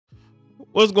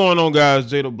What's going on, guys?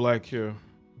 Jada Black here.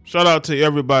 Shout out to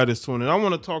everybody that's tuning in. I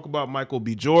want to talk about Michael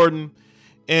B. Jordan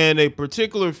and a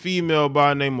particular female by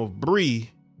the name of Bre,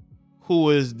 who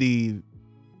is the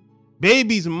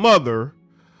baby's mother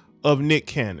of Nick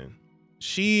Cannon.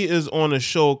 She is on a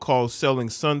show called Selling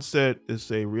Sunset.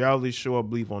 It's a reality show, I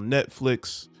believe, on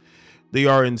Netflix. They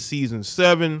are in season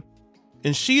 7,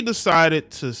 and she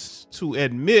decided to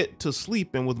admit to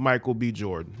sleeping with Michael B.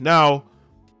 Jordan. Now,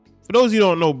 for those of you who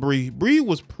don't know, Bre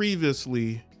was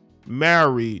previously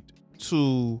married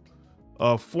to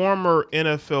a former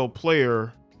NFL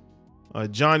player,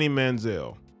 Johnny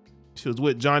Manziel. She was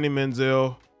with Johnny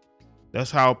Manziel.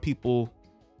 That's how people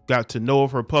got to know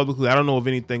of her publicly. I don't know of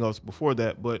anything else before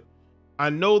that, but I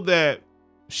know that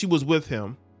she was with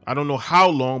him. I don't know how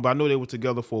long, but I know they were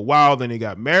together for a while. Then they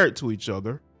got married to each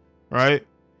other, right?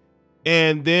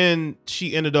 And then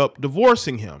she ended up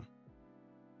divorcing him.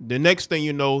 The next thing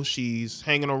you know, she's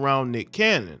hanging around Nick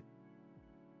Cannon.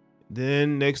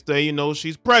 Then next day, you know,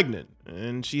 she's pregnant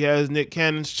and she has Nick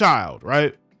Cannon's child,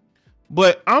 right?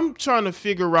 But I'm trying to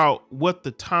figure out what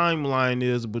the timeline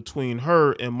is between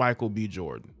her and Michael B.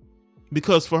 Jordan.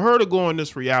 Because for her to go on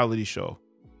this reality show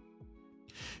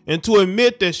and to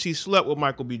admit that she slept with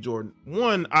Michael B. Jordan,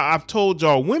 one, I've told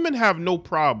y'all, women have no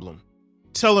problem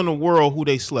telling the world who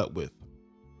they slept with.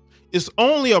 It's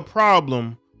only a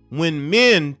problem when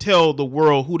men tell the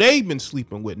world who they've been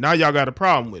sleeping with. Now y'all got a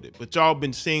problem with it, but y'all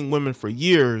been seeing women for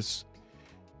years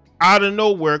out of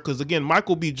nowhere. Because again,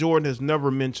 Michael B. Jordan has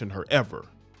never mentioned her ever.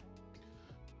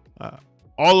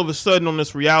 All of a sudden on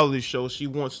this reality show, she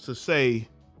wants to say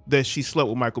that she slept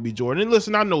with Michael B. Jordan. And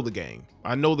listen, I know the game.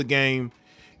 I know the game.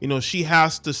 You know, she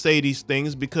has to say these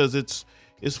things because it's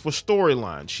for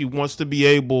storyline. She wants to be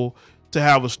able to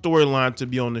have a storyline to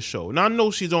be on the show. And I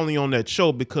know she's only on that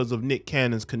show because of Nick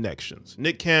Cannon's connections.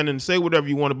 Nick Cannon, say whatever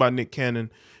you want about Nick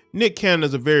Cannon. Nick Cannon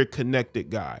is a very connected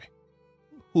guy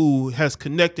who has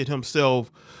connected himself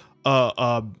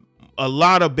a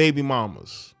lot of baby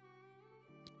mamas.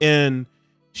 And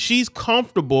she's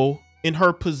comfortable in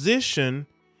her position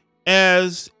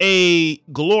as a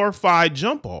glorified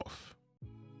Jumpoff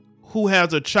who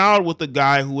has a child with a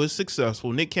guy who is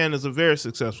successful. Nick Cannon is a very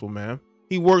successful man.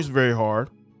 He works very hard.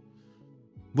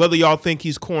 Whether y'all think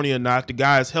he's corny or not, the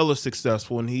guy is hella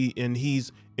successful, and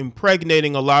he's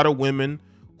impregnating a lot of women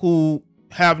who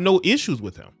have no issues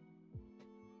with him.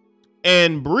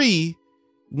 And Bre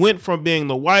went from being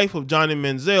the wife of Johnny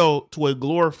Manziel to a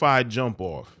glorified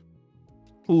Jumpoff,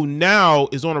 who now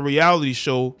is on a reality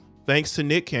show thanks to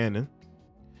Nick Cannon.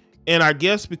 And I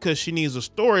guess because she needs a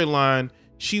storyline,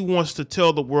 she wants to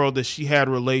tell the world that she had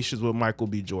relations with Michael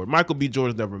B. Jordan. Michael B.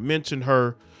 Jordan's never mentioned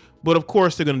her, but of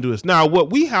course they're going to do this. Now, what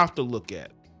we have to look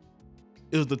at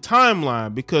is the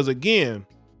timeline, because again,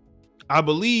 I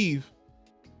believe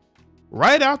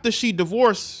right after she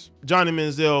divorced Johnny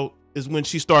Manziel is when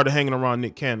she started hanging around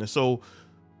Nick Cannon. So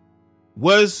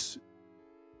was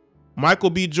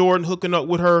Michael B. Jordan hooking up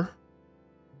with her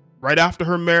right after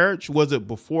her marriage? Was it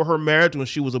before her marriage when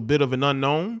she was a bit of an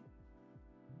unknown?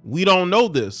 We don't know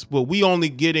this, but we only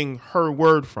getting her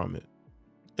word from it.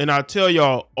 And I tell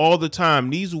y'all all the time,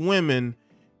 these women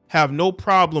have no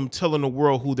problem telling the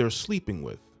world who they're sleeping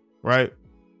with, right?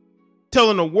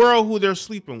 Telling the world who they're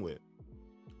sleeping with.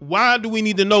 Why do we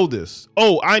need to know this?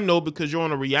 Oh, I know, because you're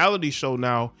on a reality show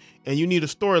now and you need a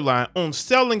storyline on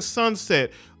Selling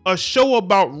Sunset, a show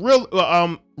about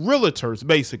realtors,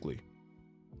 basically.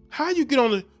 How you get on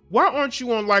the... Why aren't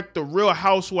you on like the Real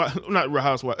Housewives, not Real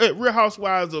Housewives, Real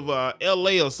Housewives of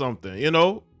LA or something, you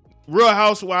know? Real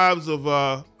Housewives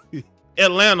of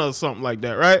Atlanta or something like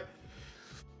that, right?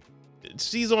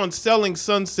 She's on Selling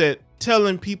Sunset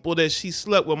telling people that she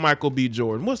slept with Michael B.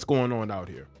 Jordan. What's going on out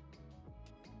here?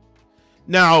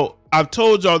 Now, I've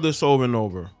told y'all this over and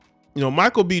over. You know,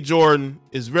 Michael B. Jordan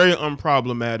is very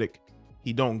unproblematic.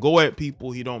 He don't go at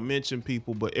people. He don't mention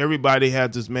people, but everybody has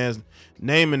this man's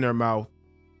name in their mouth.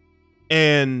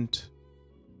 And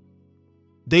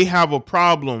they have a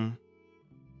problem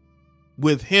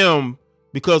with him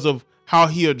because of how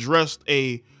he addressed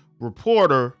a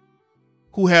reporter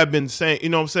who had been saying, you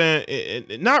know what I'm saying?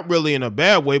 Not really in a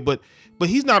bad way, but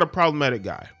he's not a problematic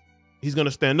guy. He's going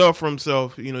to stand up for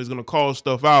himself. You know, he's going to call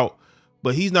stuff out,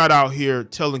 but he's not out here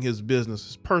telling his business,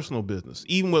 his personal business.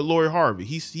 Even with Lori Harvey,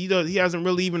 he hasn't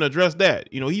really even addressed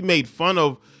that. You know, he made fun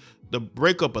of the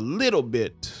breakup a little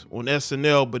bit on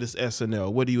SNL, but it's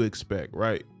SNL. What do you expect,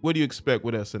 right? What do you expect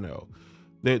with SNL?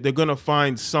 They're going to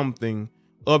find something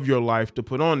of your life to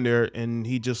put on there, and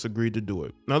he just agreed to do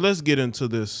it. Now let's get into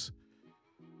this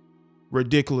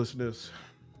ridiculousness.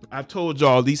 I told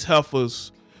y'all these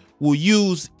heifers will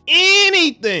use any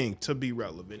anything to be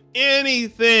relevant.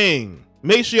 Anything.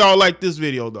 Make sure y'all like this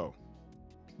video though.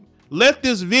 Let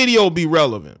this video be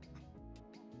relevant.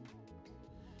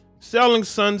 Selling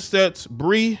Sunsets,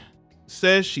 Bre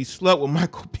says she slept with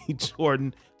Michael B.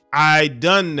 Jordan. I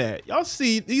done that. Y'all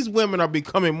see, these women are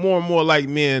becoming more and more like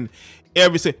men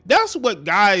every single. That's what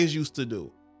guys used to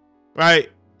do, right?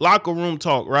 Locker room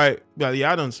talk, right?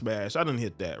 Yeah, I done smashed. I done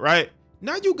hit that, right?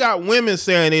 Now you got women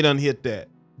saying they done hit that.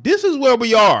 This is where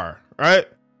we are, right?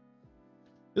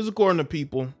 This is according to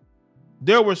People.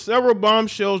 There were several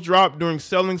bombshells dropped during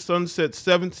Selling Sunset's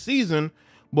 7th season,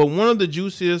 but one of the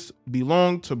juiciest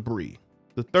belonged to Bre.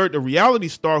 The reality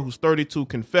star, who's 32,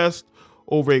 confessed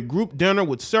over a group dinner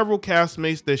with several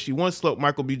castmates that she once slept with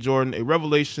Michael B. Jordan, a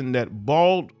revelation that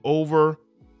balled over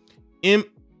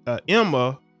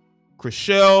Emma,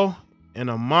 Chriselle, and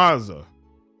Amanza.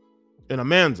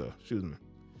 Excuse me.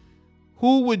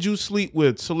 Who would you sleep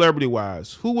with,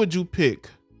 celebrity-wise? Who would you pick?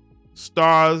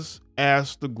 Stars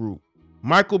asked the group.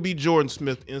 Michael B. Jordan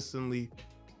Smith instantly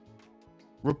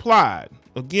replied.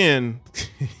 Again,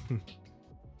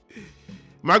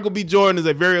 Michael B. Jordan is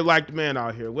a very liked man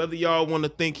out here, whether y'all want to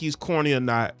think he's corny or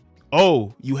not.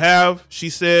 Oh, you have?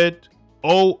 She said,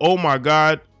 oh my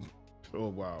God. Oh,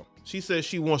 wow. She says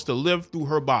she wants to live through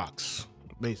her box,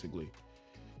 basically.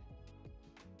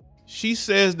 She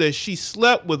says that she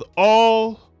slept with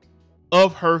all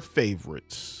of her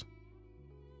favorites.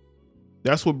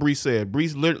 That's what Bre said.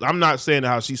 Bre's literally, I'm not saying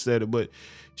how she said it, but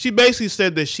she basically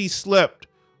said that she slept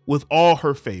with all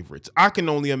her favorites. I can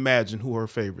only imagine who her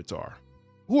favorites are.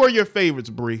 Who are your favorites,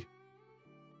 Bre?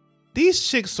 These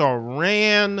chicks are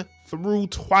ran through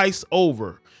twice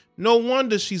over. No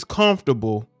wonder she's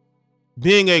comfortable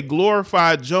being a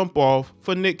glorified jump off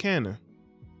for Nick Cannon.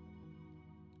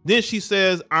 Then she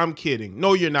says, I'm kidding.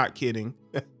 No, you're not kidding.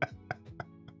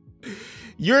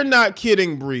 You're not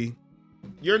kidding, Bre.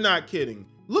 You're not kidding.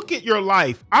 Look at your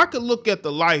life. I could look at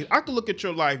the life. I could look at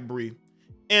your life, Bre,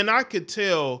 and I could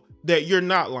tell that you're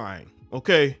not lying.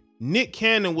 Okay. Nick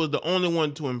Cannon was the only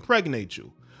one to impregnate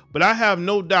you, but I have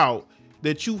no doubt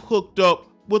that you hooked up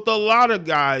with a lot of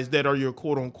guys that are your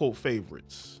quote unquote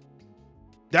favorites.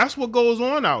 That's what goes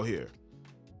on out here.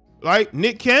 Like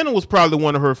Nick Cannon was probably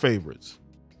one of her favorites.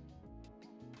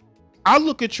 I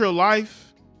look at your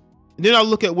life, and then I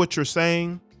look at what you're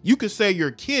saying. You could say you're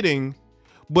kidding,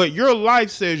 but your life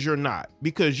says you're not,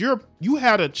 because you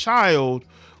had a child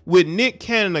with Nick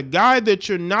Cannon, a guy that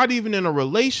you're not even in a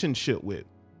relationship with.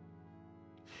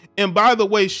 And by the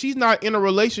way, she's not in a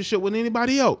relationship with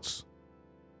anybody else.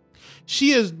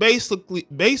 She is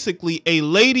basically a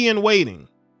lady in waiting.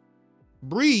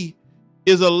 Bre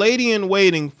is a lady in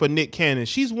waiting for Nick Cannon.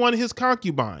 She's one of his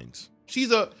concubines.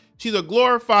 She's a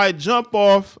glorified jump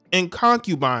off and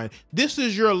concubine. This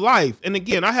is your life. And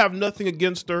again, I have nothing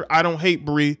against her. I don't hate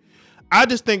Bre. I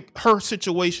just think her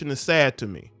situation is sad to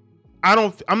me.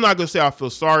 I'm not gonna say I feel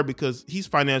sorry because he's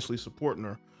financially supporting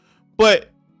her,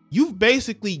 but you've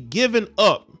basically given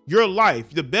up your life,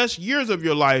 the best years of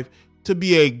your life, to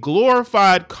be a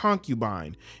glorified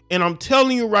concubine. And I'm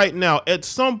telling you right now, at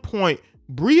some point,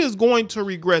 Bre is going to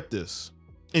regret this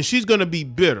and she's going to be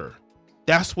bitter.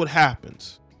 That's what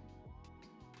happens.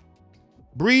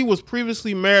 Bre was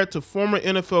previously married to former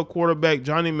NFL quarterback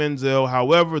Johnny Manziel.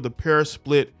 However, the pair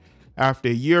split after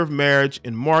a year of marriage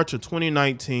in March of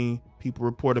 2019. People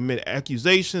report amid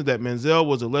accusations that Manziel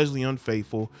was allegedly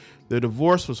unfaithful. The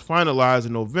divorce was finalized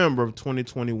in November of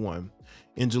 2021.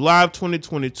 In July of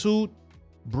 2022,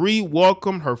 Bre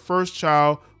welcomed her first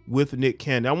child with Nick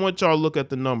Cannon. I want y'all to look at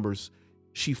the numbers.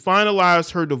 She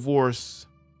finalized her divorce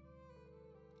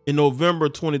in November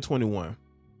 2021.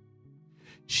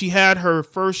 She had her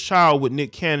first child with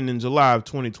Nick Cannon in July of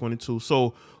 2022.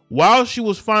 So while she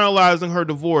was finalizing her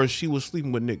divorce, she was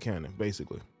sleeping with Nick Cannon,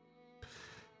 basically.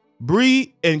 Bre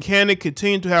and Cannon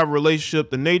continued to have a relationship,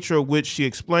 the nature of which she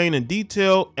explained in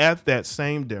detail at that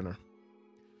same dinner.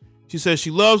 She says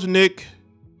she loves Nick.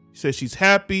 She says she's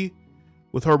happy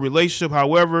with her relationship.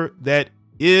 However, that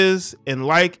is, and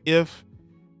like if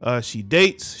she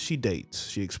dates, she dates.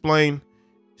 She explained,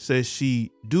 says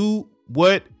she do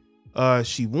what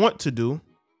she want to do,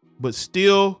 but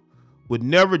still would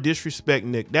never disrespect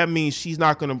Nick. That means she's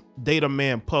not going to date a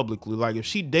man publicly. Like if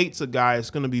she dates a guy, it's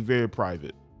going to be very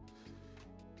private.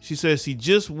 She says she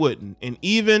just wouldn't. And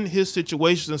even his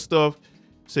situations and stuff,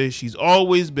 says she's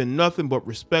always been nothing but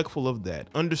respectful of that.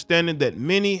 Understanding that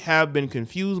many have been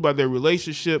confused by their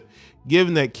relationship,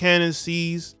 given that Cannon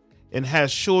sees and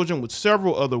has children with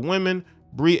several other women.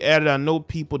 Bre added, I know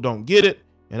people don't get it,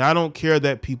 and I don't care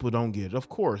that people don't get it. Of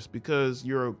course, because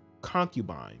you're a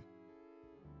concubine.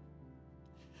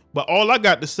 But all I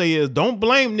got to say is don't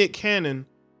blame Nick Cannon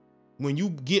when you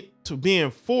get to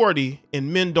being 40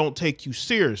 and men don't take you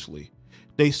seriously.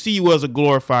 They see you as a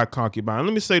glorified concubine.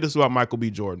 Let me say this about Michael B.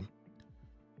 Jordan.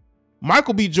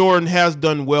 Michael B. Jordan has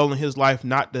done well in his life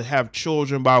not to have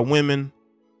children by women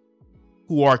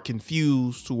who are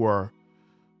confused, who are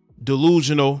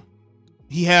delusional.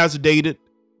 He has dated,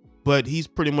 but he's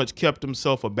pretty much kept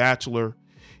himself a bachelor,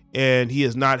 and he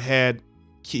has not had,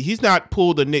 he's not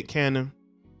pulled a Nick Cannon.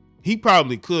 He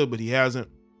probably could, but he hasn't.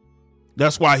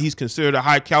 That's why he's considered a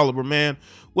high caliber man,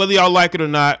 whether y'all like it or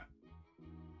not.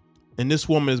 And this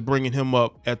woman is bringing him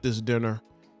up at this dinner.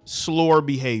 Slower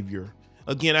behavior.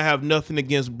 Again, I have nothing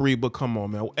against Bre, but come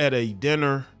on, man. At a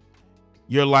dinner,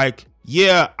 you're like,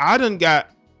 yeah, I done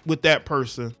got with that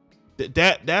person.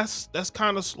 That's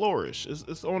kind of slowish.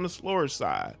 It's on the slowish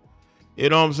side. You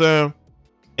know what I'm saying?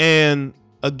 And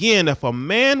again, if a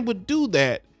man would do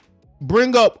that,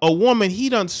 bring up a woman he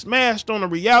done smashed on a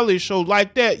reality show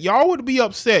like that, y'all would be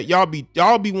upset. Y'all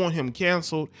be want him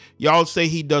canceled. Y'all say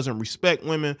he doesn't respect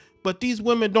women, but these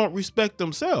women don't respect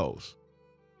themselves.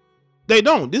 They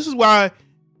don't. This is why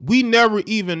we never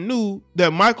even knew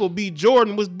that Michael B.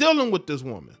 Jordan was dealing with this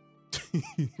woman.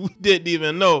 We didn't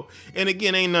even know. And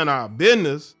again, ain't none of our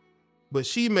business, but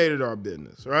she made it our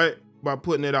business, right? By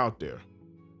putting it out there.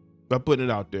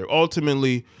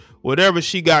 Ultimately, whatever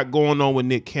she got going on with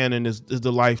Nick Cannon is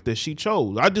the life that she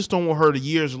chose. I just don't want her to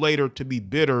years later to be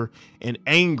bitter and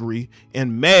angry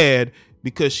and mad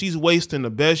because she's wasting the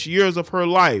best years of her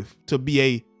life to be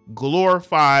a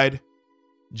glorified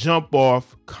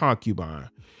jump-off concubine.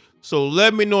 So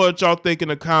let me know what y'all think in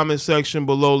the comment section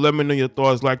below. Let me know your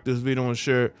thoughts. Like this video and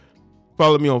share it.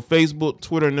 Follow me on Facebook,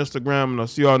 Twitter, and Instagram, and I'll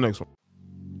see y'all next one.